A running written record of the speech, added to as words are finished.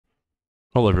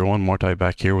Hello everyone, Mortai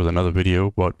back here with another video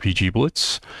about PG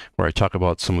Blitz, where I talk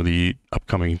about some of the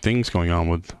upcoming things going on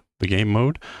with the game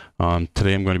mode.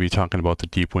 Today I'm going to be talking about the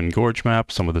Deepwind Gorge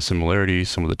map, some of the similarities,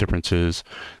 some of the differences,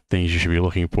 things you should be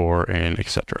looking for, and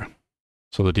etc.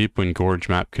 So the Deepwind Gorge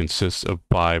map consists of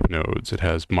 5 nodes. It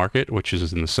has Market, which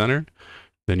is in the center.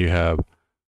 Then you have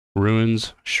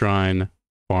Ruins, Shrine,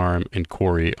 Farm, and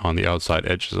Quarry on the outside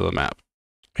edges of the map.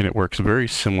 And it works very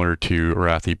similar to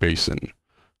Reivew Basin.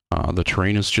 The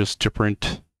terrain is just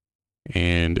different,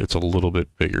 and it's a little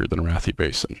bit bigger than Reivew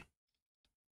Basin.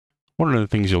 One of the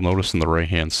things you'll notice on the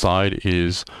right-hand side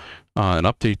is an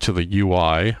update to the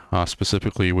UI,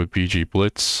 specifically with BG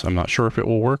Blitz. I'm not sure if it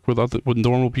will work with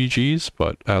normal BGs,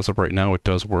 but as of right now, it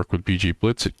does work with BG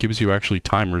Blitz. It gives you actually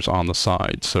timers on the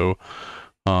side. So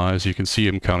as you can see,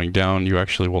 I'm counting down. You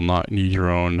actually will not need your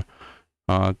own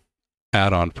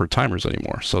add-on for timers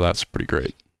anymore. So that's pretty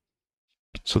great.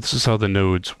 So this is how the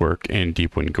nodes work in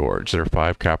Deepwind Gorge. There are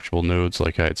 5 capturable nodes,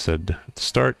 like I had said at the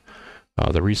start.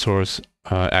 The resource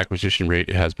acquisition rate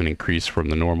has been increased from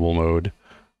the normal mode,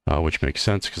 which makes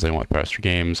sense because they want faster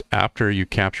games. After you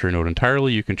capture a node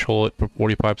entirely, you control it for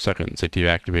 45 seconds. It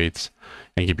deactivates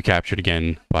and can be captured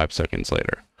again 5 seconds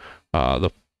later.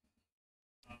 To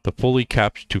fully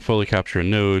capture a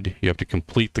node, you have to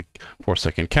complete the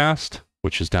 4-second cast,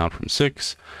 which is down from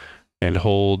 6, and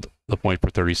hold the point for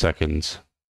 30 seconds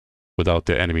without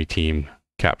the enemy team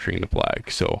capturing the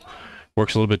flag. So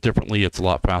works a little bit differently. It's a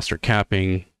lot faster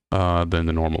capping than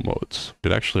the normal modes.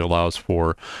 It actually allows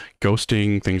for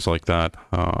ghosting, things like that,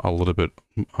 a little bit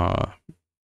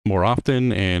more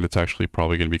often, and it's actually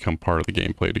probably going to become part of the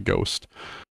gameplay to ghost.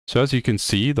 So as you can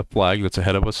see, the flag that's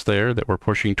ahead of us there that we're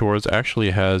pushing towards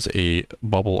actually has a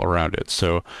bubble around it.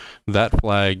 So that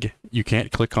flag, you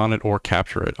can't click on it or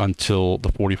capture it until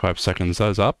the 45 seconds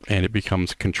is up and it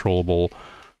becomes controllable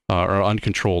or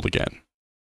uncontrolled again.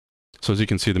 So as you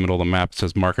can see, in the middle of the map, it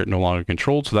says market no longer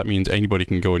controlled. So that means anybody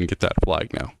can go and get that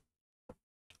flag now.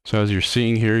 So as you're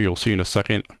seeing here, you'll see in a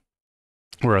second,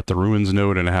 we're at the ruins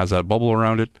node and it has that bubble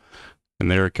around it. And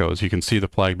there it goes. You can see the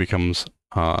flag becomes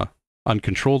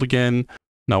uncontrolled again.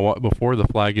 Now, before the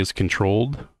flag is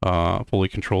controlled, fully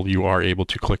controlled, you are able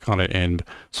to click on it and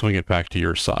swing it back to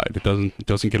your side. It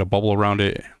doesn't get a bubble around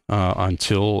it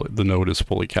until the node is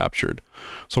fully captured.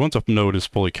 So once a node is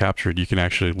fully captured, you can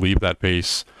actually leave that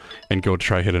base and go to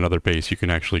try hit another base. You can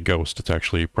actually ghost. It's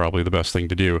actually probably the best thing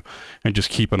to do, and just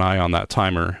keep an eye on that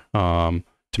timer to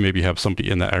maybe have somebody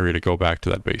in that area to go back to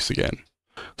that base again.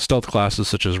 Stealth classes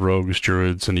such as rogues,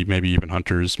 druids, and maybe even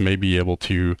hunters may be able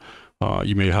to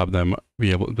you may have them be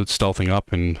able to stealthing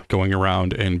up and going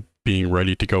around and being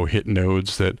ready to go hit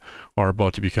nodes that are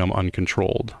about to become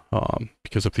uncontrolled.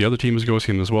 Because if the other team is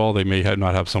ghosting as well, they may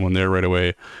not have someone there right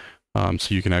away.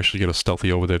 So you can actually get a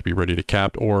stealthy over there to be ready to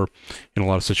cap. Or in a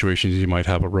lot of situations, you might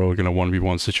have a rogue in a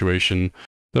 1v1 situation.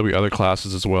 There'll be other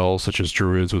classes as well, such as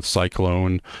druids with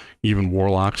cyclone, even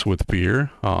warlocks with fear.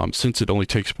 Since it only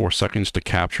takes 4 seconds to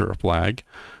capture a flag,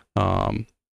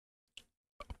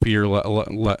 fear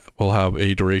will have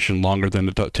a duration longer than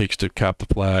it takes to cap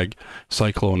the flag.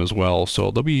 Cyclone as well. So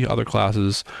there'll be other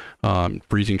classes,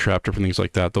 freezing trap, different things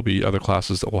like that. There'll be other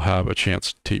classes that will have a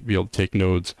chance to be able to take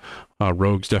nodes.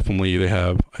 Rogues definitely, they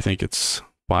have, I think it's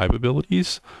 5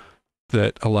 abilities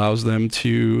that allows them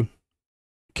to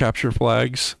capture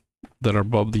flags that are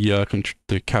above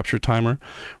the capture timer.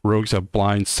 Rogues have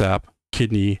blind, sap,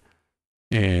 kidney,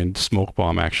 and smoke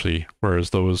bomb actually, whereas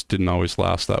those didn't always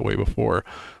last that way before.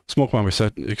 Smoke bomb,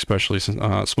 especially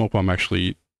since smoke bomb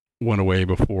actually went away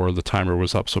before the timer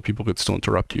was up, so people could still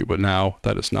interrupt you, but now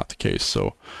that is not the case.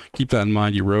 So keep that in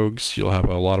mind, you rogues. You'll have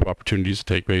a lot of opportunities to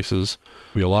take bases.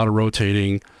 There'll be a lot of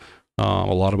rotating, a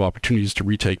lot of opportunities to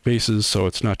retake bases, so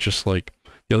it's not just like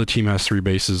the other team has 3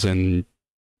 bases and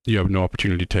you have no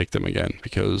opportunity to take them again,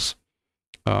 because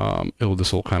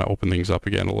this will kind of open things up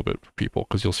again a little bit for people,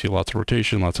 because you'll see lots of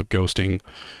rotation, lots of ghosting.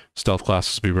 Stealth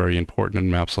classes will be very important in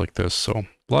maps like this, so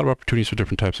a lot of opportunities for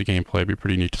different types of gameplay. It'd be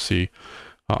pretty neat to see.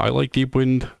 I like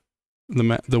Deepwind,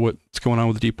 what's going on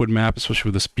with the Deepwind map, especially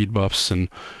with the speed buffs and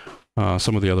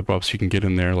some of the other buffs you can get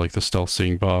in there, like the stealth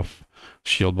seeing buff,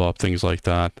 shield buff, things like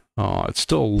that. It's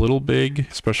still a little big,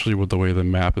 especially with the way the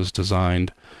map is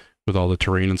designed, with all the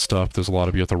terrain and stuff. There's a lot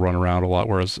of you have to run around a lot,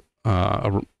 whereas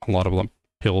a lot of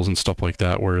hills and stuff like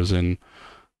that, whereas in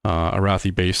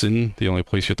Reivew Basin, the only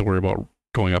place you have to worry about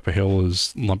going up a hill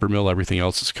is lumber mill. Everything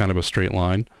else is kind of a straight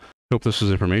line. Hope this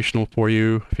was informational for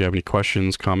you. If you have any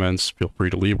questions, comments, feel free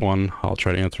to leave one. I'll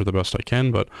try to answer the best I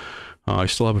can, but I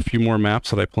still have a few more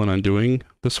maps that I plan on doing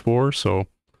this for, so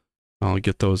I'll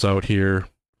get those out here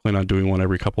plan on doing one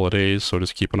every couple of days, so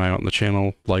just keep an eye out on the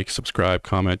channel, like, subscribe,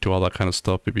 comment, do all that kind of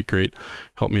stuff. It'd be great.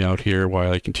 Help me out here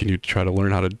while I continue to try to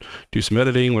learn how to do some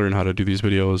editing, learn how to do these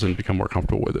videos, and become more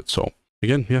comfortable with it. So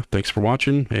again, yeah, thanks for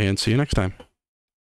watching, and see you next time.